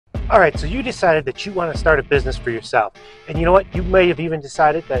All right, so you decided that you want to start a business for yourself. And you know what? You may have even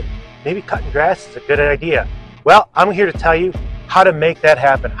decided that maybe cutting grass is a good idea. Well, I'm here to tell you how to make that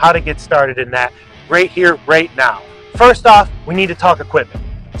happen, how to get started in that right here, right now. First off, we need to talk equipment.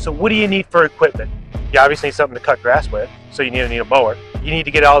 So what do you need for equipment? You obviously need something to cut grass with, so you need a mower. You need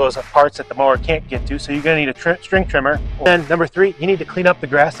to get all those parts that the mower can't get to, so you're going to need a string trimmer. And number three, you need to clean up the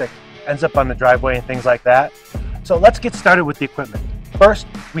grass that ends up on the driveway and things like that. So let's get started with the equipment. First,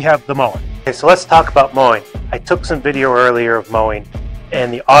 we have the mower. Okay, so let's talk about mowing. I took some video earlier of mowing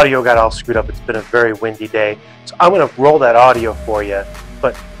and the audio got all screwed up. It's been a very windy day. So I'm going to roll that audio for you.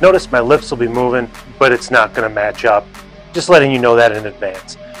 But notice my lips will be moving, but it's not going to match up. Just letting you know that in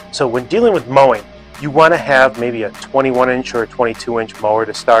advance. So when dealing with mowing, you want to have maybe a 21-inch or a 22-inch mower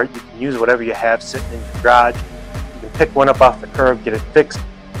to start. You can use whatever you have sitting in your garage. You can pick one up off the curb, get it fixed.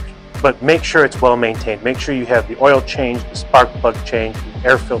 But make sure it's well maintained. Make sure you have the oil changed, the spark plug changed, the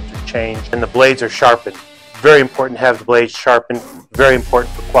air filter changed, and the blades are sharpened. Very important to have the blades sharpened, very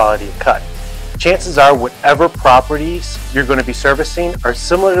important for quality of cut. Chances are whatever properties you're going to be servicing are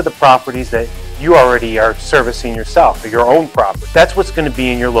similar to the properties that you already are servicing yourself, or your own property. That's what's going to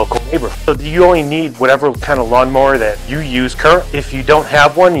be in your local neighborhood. So you only need whatever kind of lawnmower that you use currently. If you don't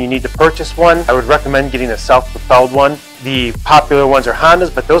have one, you need to purchase one. I would recommend getting a self-propelled one. The popular ones are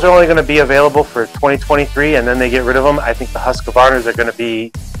Hondas, but those are only going to be available for 2023, and then they get rid of them. I think the Husqvarnas are going to be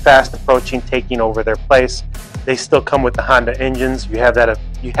fast approaching, taking over their place. They still come with the Honda engines. You have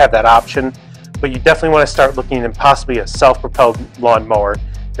that option, but you definitely want to start looking at possibly a self-propelled lawnmower.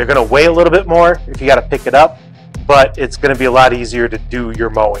 They're going to weigh a little bit more if you got to pick it up, but it's going to be a lot easier to do your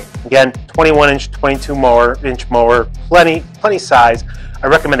mowing. Again, 21-inch, 22-inch mower, plenty size. I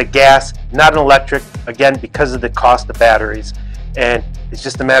recommend a gas, not an electric, again, because of the cost of batteries. And it's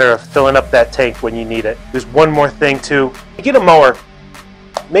just a matter of filling up that tank when you need it. There's one more thing too. You get a mower,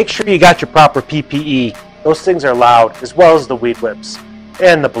 make sure you got your proper PPE. Those things are loud, as well as the weed whips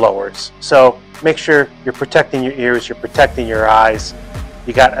and the blowers. So make sure you're protecting your ears, you're protecting your eyes.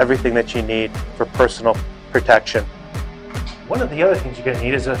 You got everything that you need for personal protection. One of the other things you're going to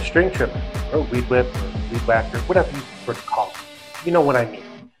need is a string trimmer, or a weed whip, or a weed whacker, whatever you prefer to call it. You know what I mean.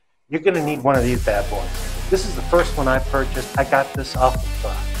 You're going to need one of these bad boys. This is the first one I purchased. I got this off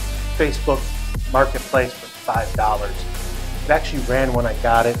of Facebook Marketplace for $5. It actually ran when I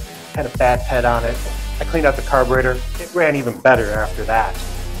got it. Had a bad head on it. I cleaned out the carburetor. It ran even better after that.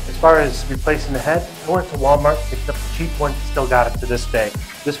 As far as replacing the head, I went to Walmart, picked up a cheap one, still got it to this day.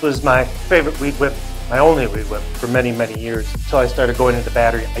 This was my favorite weed whip, my only weed whip for many, many years until I started going into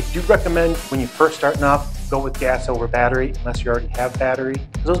battery. I do recommend when you're first starting off, go with gas over battery unless you already have battery.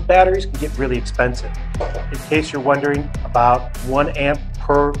 Those batteries can get really expensive. In case you're wondering, about 1 amp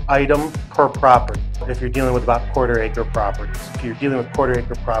per item per property. If you're dealing with about quarter-acre properties. If you're dealing with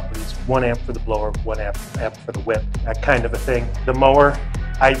quarter-acre properties, 1 amp for the blower, 1 amp for the whip, that kind of a thing. The mower,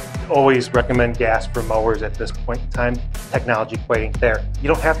 I always recommend gas for mowers at this point in time. Technology quite ain't there. You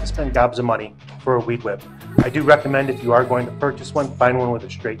don't have to spend gobs of money for a weed whip. I do recommend if you are going to purchase one, find one with a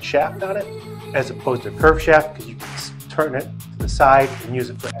straight shaft on it, as opposed to a curved shaft, because you can turn it to the side and use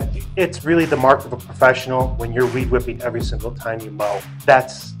it for edging. It's really the mark of a professional when you're weed whipping every single time you mow.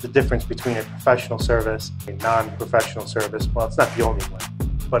 That's the difference between a professional service and a non-professional service. Well, it's not the only one,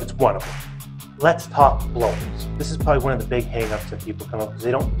 but it's one of them. Let's talk blowers. This is probably one of the big hang-ups that people come up because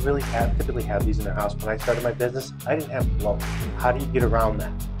they don't really typically have these in their house. When I started my business, I didn't have blowers. How do you get around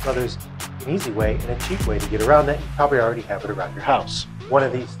that? Well, there's an easy way and a cheap way to get around that. You probably already have it around your house. One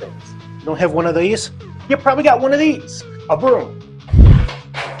of these things. You don't have one of these? You probably got one of these. A broom.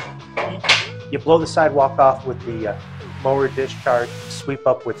 You blow the sidewalk off with the mower discharge, sweep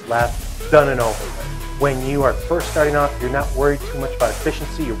up what's left, done and over with. When you are first starting off, you're not worried too much about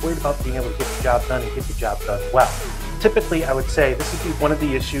efficiency. You're worried about being able to get the job done and get the job done well. Typically, I would say this would be one of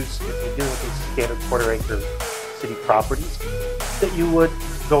the issues if you're dealing with these standard quarter-acre city properties, that you would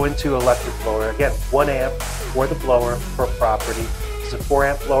go into electric blower. Again, 1 amp for the blower per property. It's a 4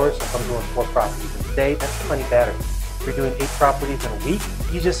 amp blower, so if I'm doing 4 properties in a day, that's plenty better. If you're doing 8 properties in a week,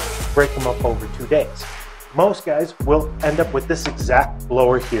 you just break them up over 2 days. Most guys will end up with this exact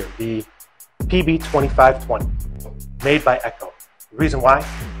blower here, the PB2520, made by Echo. The reason why?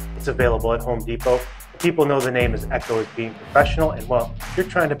 It's available at Home Depot. People know the name as Echo as being professional, and well, you're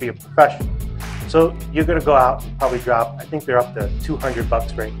trying to be a professional. So you're gonna go out and probably drop, I think they're up to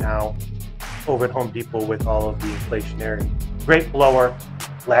 $200 right now over at Home Depot with all of the inflationary. Great blower,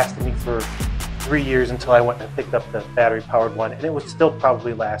 lasted me for 3 years until I went and picked up the battery-powered one, and it would still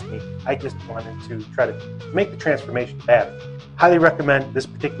probably last me. I just wanted to try to make the transformation to battery. Highly recommend this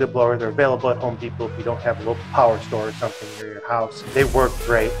particular blower. They're available at Home Depot if you don't have a local power store or something near your house. They work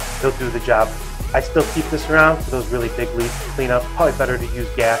great. They'll do the job. I still keep this around for those really big leaf cleanup. Probably better to use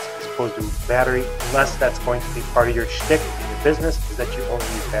gas as opposed to battery, unless that's going to be part of your shtick in your business, is that you only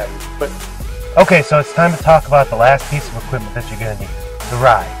use batteries. But okay, so it's time to talk about the last piece of equipment that you're going to need. The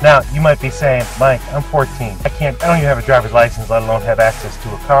ride. Now, you might be saying, Mike, I'm 14. I don't even have a driver's license, let alone have access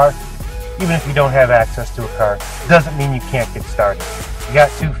to a car. Even if you don't have access to a car, it doesn't mean you can't get started. You got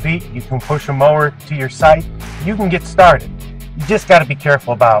 2 feet, you can push a mower to your site, you can get started. You just got to be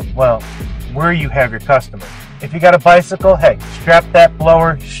careful about, well, where you have your customers. If you got a bicycle, hey, strap that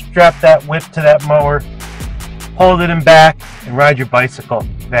blower, strap that whip to that mower, hold it in back, and ride your bicycle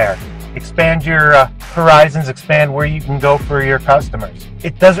there. Expand your horizons, expand where you can go for your customers.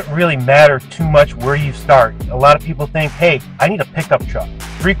 It doesn't really matter too much where you start. A lot of people think, hey, I need a pickup truck,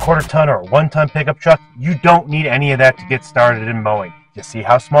 3/4 ton or a 1-ton pickup truck. You don't need any of that to get started in mowing. You see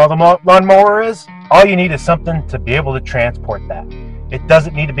how small the lawnmower is? All you need is something to be able to transport that. It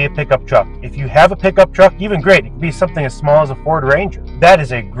doesn't need to be a pickup truck. If you have a pickup truck, even great. It can be something as small as a Ford Ranger. That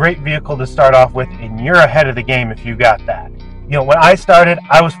is a great vehicle to start off with, and you're ahead of the game if you got that. You know, when I started,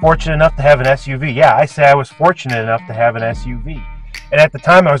 I was fortunate enough to have an SUV. Yeah, I say I was fortunate enough to have an SUV. And at the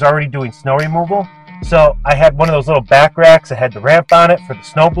time, I was already doing snow removal. So I had one of those little back racks that had the ramp on it for the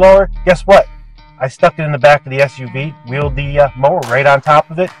snow blower. Guess what? I stuck it in the back of the SUV, wheeled the mower right on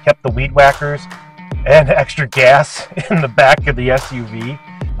top of it, kept the weed whackers and extra gas in the back of the SUV.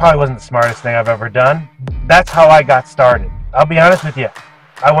 Probably wasn't the smartest thing I've ever done. That's how I got started. I'll be honest with you.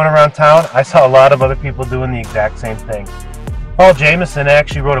 I went around town. I saw a lot of other people doing the exact same thing. Paul Jamison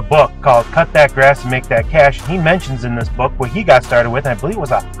actually wrote a book called Cut That Grass and Make That Cash. He mentions in this book what he got started with, and I believe it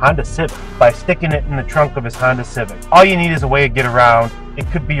was a Honda Civic, by sticking it in the trunk of his Honda Civic. All you need is a way to get around. It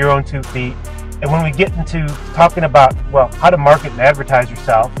could be your own 2 feet. And when we get into talking about, well, how to market and advertise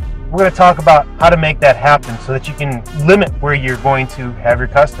yourself, we're going to talk about how to make that happen so that you can limit where you're going to have your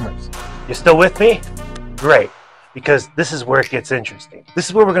customers. You still with me? Great. Because this is where it gets interesting. This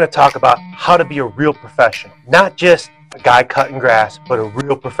is where we're going to talk about how to be a real professional. Not just a guy cutting grass, but a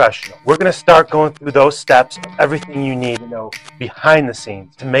real professional. We're going to start going through those steps of everything you need to know behind the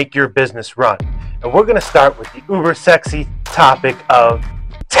scenes to make your business run. And we're going to start with the uber sexy topic of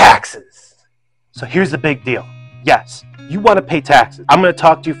taxes. So here's the big deal. Yes, you want to pay taxes. I'm going to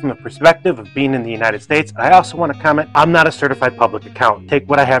talk to you from the perspective of being in the United States. I also want to comment, I'm not a certified public accountant. Take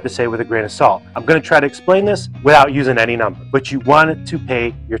what I have to say with a grain of salt. I'm going to try to explain this without using any number, but you want to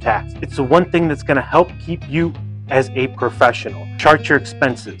pay your taxes. It's the one thing that's going to help keep you as a professional. Chart your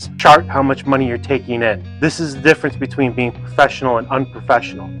expenses. Chart how much money you're taking in. This is the difference between being professional and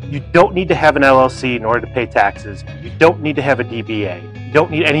unprofessional. You don't need to have an LLC in order to pay taxes. You don't need to have a DBA. You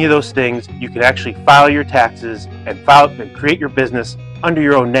don't need any of those things. You can actually file your taxes and create your business under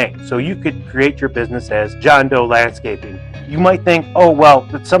your own name. So you could create your business as John Doe Landscaping. You might think, oh, well,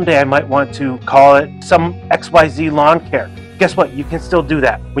 but someday I might want to call it some XYZ Lawn Care. Guess what? You can still do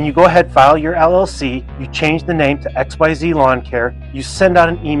that. When you go ahead, file your LLC, you change the name to XYZ Lawn Care, you send out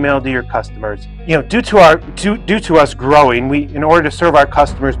an email to your customers. You know, due to us growing, in order to serve our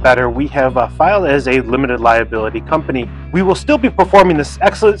customers better, we have filed as a limited liability company. We will still be performing this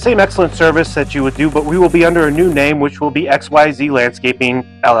same excellent service that you would do, but we will be under a new name, which will be XYZ Landscaping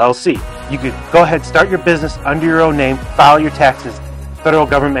LLC. You could go ahead, start your business under your own name, file your taxes. The federal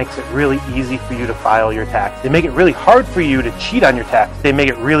government makes it really easy for you to file your tax. They make it really hard for you to cheat on your tax. They make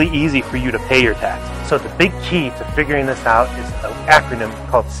it really easy for you to pay your taxes. So the big key to figuring this out is an acronym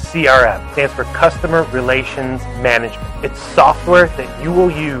called CRM. It stands for Customer Relations Management. It's software that you will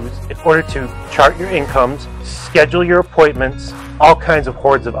use in order to chart your incomes, schedule your appointments, all kinds of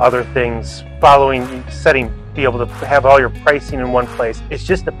hordes of other things, be able to have all your pricing in one place. It's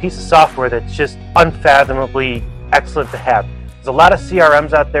just a piece of software that's just unfathomably excellent to have. There's a lot of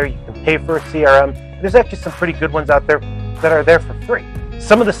CRMs out there. You can pay for a CRM. There's actually some pretty good ones out there that are there for free.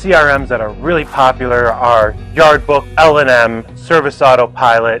 Some of the CRMs that are really popular are Yardbook, L&M, Service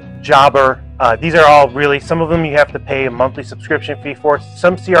Autopilot, Jobber. These are all really, some of them you have to pay a monthly subscription fee for.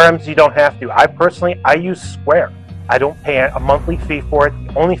 Some CRMs you don't have to. I use Square. I don't pay a monthly fee for it.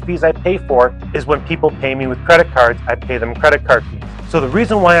 The only fees I pay for is when people pay me with credit cards, I pay them credit card fees. So the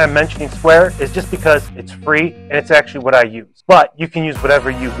reason why I'm mentioning Square is just because it's free and it's actually what I use. But you can use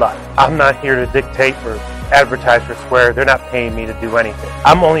whatever you like. I'm not here to dictate or advertise for Square. They're not paying me to do anything.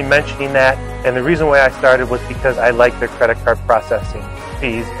 I'm only mentioning that, and the reason why I started was because I like their credit card processing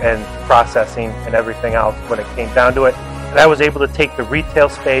fees and processing and everything else when it came down to it. and I was able to take the retail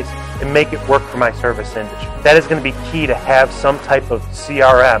space and make it work for my service industry. That is going to be key, to have some type of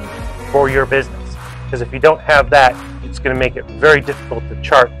CRM for your business. Because if you don't have that, it's going to make it very difficult to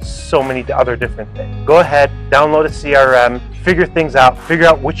chart so many other different things. Go ahead, download a CRM, figure things out, figure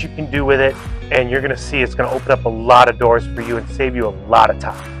out what you can do with it, and you're going to see it's going to open up a lot of doors for you and save you a lot of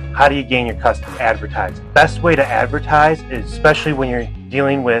time. How do you gain your custom advertising? Best way to advertise, especially when you're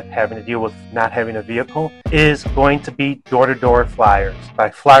dealing with having to deal with not having a vehicle, is going to be door-to-door flyers. By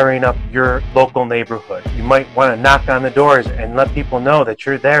flyering up your local neighborhood, you might want to knock on the doors and let people know that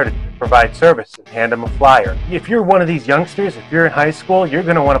you're there to provide service and hand them a flyer. If you're one of these youngsters, if you're in high school, you're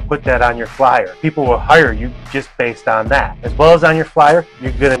going to want to put that on your flyer. People will hire you just based on that. As well as on your flyer,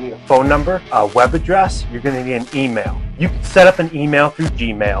 you're going to need a phone number, a web address, you're going to need an email. You can set up an email through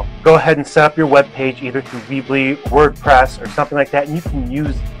Gmail. Go ahead and set up your web page either through Weebly, WordPress, or something like that, and you can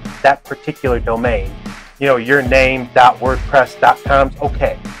use that particular domain. You know, yourname.wordpress.com's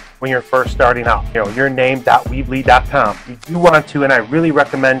okay when you're first starting out. You know, yourname.weebly.com. You do want to, and I really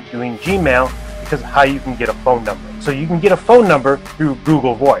recommend doing Gmail because of how you can get a phone number. So you can get a phone number through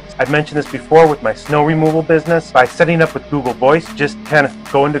Google Voice. I've mentioned this before with my snow removal business. By setting up with Google Voice, just kind of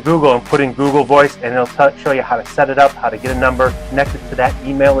go into Google and put in Google Voice, and it'll show you how to set it up, how to get a number, connect it to that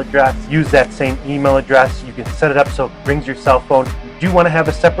email address. Use that same email address. You can set it up so it rings your cell phone. You do want to have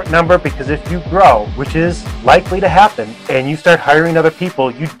a separate number, because if you grow, which is likely to happen, and you start hiring other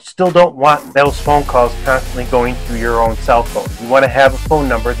people, you still don't want those phone calls constantly going through your own cell phone. You want to have a phone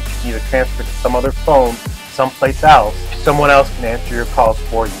number that you can either transfer to some other phone someplace else. Someone else can answer your calls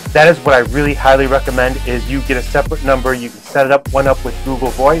for you. That is what I really highly recommend, is you get a separate number. You can set it up with Google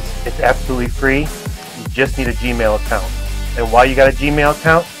Voice. It's absolutely free. You just need a Gmail account. And while you got a Gmail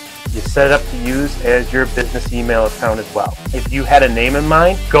account, you set it up to use as your business email account as well. If you had a name in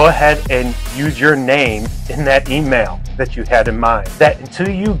mind, go ahead and use your name in that email that you had in mind. That until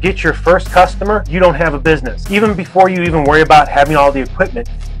you get your first customer, you don't have a business. Even before you even worry about having all the equipment,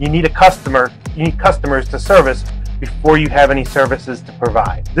 you need a customer. You need customers to service before you have any services to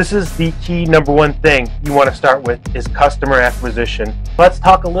provide. This is the key number one thing you want to start with, is customer acquisition. Let's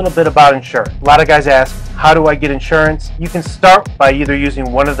talk a little bit about insurance. A lot of guys ask, how do I get insurance? You can start by either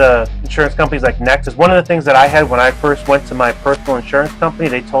using one of the insurance companies like Nexus. One of the things that I had when I first went to my personal insurance company,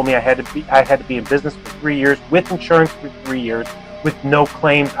 they told me I had to be in business for 3 years, with insurance for 3 years, with no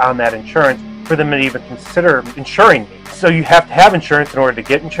claims on that insurance for them to even consider insuring me. So you have to have insurance in order to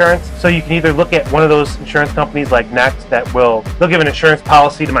get insurance. So you can either look at one of those insurance companies like Next they'll give an insurance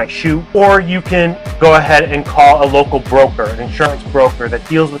policy to my shoe, or you can go ahead and call a local broker, an insurance broker that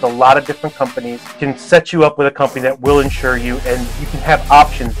deals with a lot of different companies, can set you up with a company that will insure you, and you can have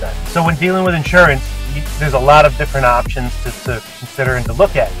options then. So when dealing with insurance, there's a lot of different options to consider and to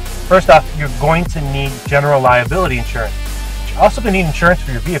look at. First off, you're going to need general liability insurance. You're also going to need insurance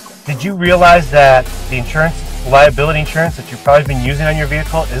for your vehicle. Did you realize that the liability insurance that you've probably been using on your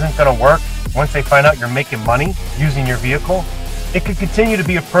vehicle isn't going to work once they find out you're making money using your vehicle? It could continue to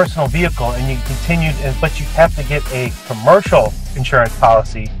be a personal vehicle, and but you have to get a commercial insurance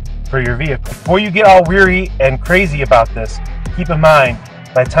policy for your vehicle. Before you get all weary and crazy about this, keep in mind,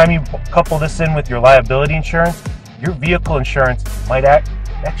 by the time you couple this in with your liability insurance, your vehicle insurance might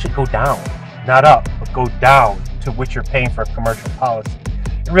actually go down. Not up, but go down to what you're paying for a commercial policy.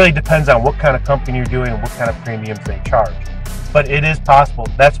 It really depends on what kind of company you're doing and what kind of premiums they charge. But it is possible.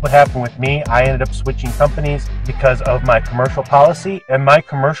 That's what happened with me. I ended up switching companies because of my commercial policy, and my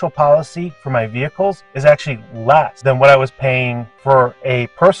commercial policy for my vehicles is actually less than what I was paying for a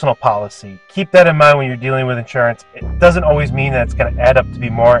personal policy. Keep that in mind when you're dealing with insurance. It doesn't always mean that it's going to add up to be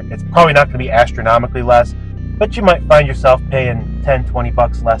more. It's probably not going to be astronomically less, but you might find yourself paying 10, 20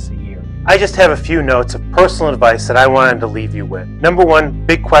 bucks less a year. I just have a few notes of personal advice that I wanted to leave you with. Number one,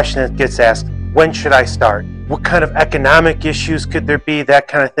 big question that gets asked, when should I start? What kind of economic issues could there be? That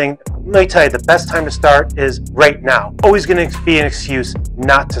kind of thing. Let me tell you, the best time to start is right now. Always going to be an excuse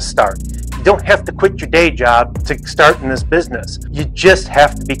not to start. You don't have to quit your day job to start in this business. You just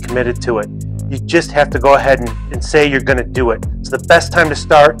have to be committed to it. You just have to go ahead and say you're going to do it. It's the best time to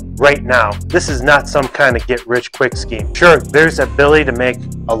start right now. This is not some kind of get-rich-quick scheme. Sure, there's the ability to make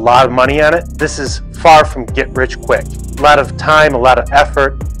a lot of money on it. This is far from get-rich-quick. A lot of time, a lot of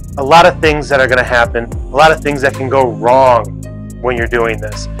effort, a lot of things that are going to happen, a lot of things that can go wrong when you're doing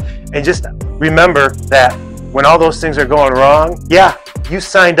this. And just remember that when all those things are going wrong, yeah, you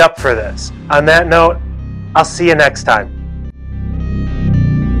signed up for this. On that note, I'll see you next time.